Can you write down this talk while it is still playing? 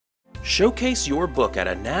Showcase your book at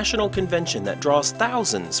a national convention that draws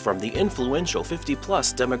thousands from the influential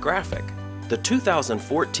 50-plus demographic. The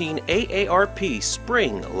 2014 AARP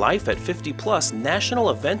Spring Life at 50-Plus National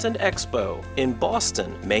Event Expo in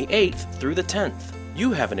Boston, May 8th through the 10th.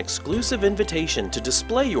 You have an exclusive invitation to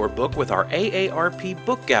display your book with our AARP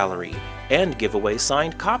Book Gallery and give away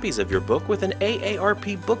signed copies of your book with an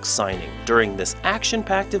AARP book signing during this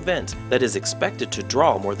action-packed event that is expected to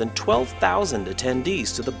draw more than 12,000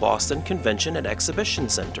 attendees to the Boston Convention and Exhibition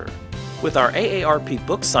Center. With our AARP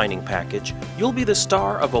book signing package, you'll be the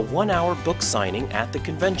star of a 1-hour book signing at the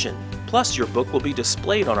convention. Plus, your book will be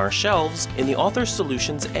displayed on our shelves in the Author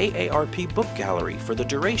Solutions AARP Book Gallery for the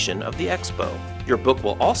duration of the expo. Your book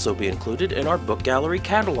will also be included in our Book Gallery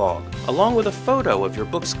catalog, along with a photo of your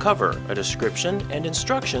book's cover, a description, and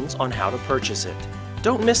instructions on how to purchase it.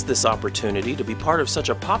 Don't miss this opportunity to be part of such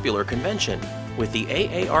a popular convention. With the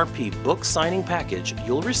AARP book signing package,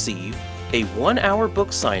 you'll receive a 1-hour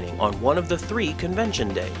book signing on one of the 3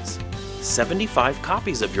 convention days, 75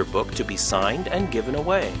 copies of your book to be signed and given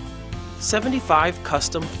away, 75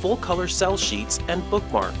 custom full-color sell sheets and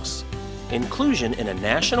bookmarks, inclusion in a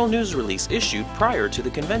national news release issued prior to the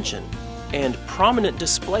convention, and prominent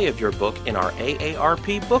display of your book in our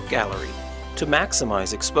AARP Book Gallery. To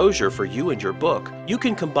maximize exposure for you and your book, you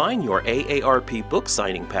can combine your AARP book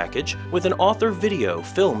signing package with an author video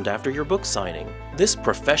filmed after your book signing. This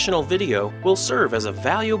professional video will serve as a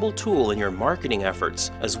valuable tool in your marketing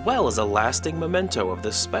efforts, as well as a lasting memento of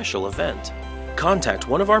this special event. Contact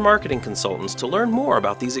one of our marketing consultants to learn more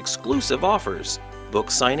about these exclusive offers.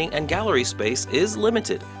 Book signing and gallery space is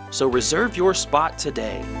limited, so reserve your spot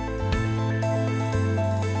today.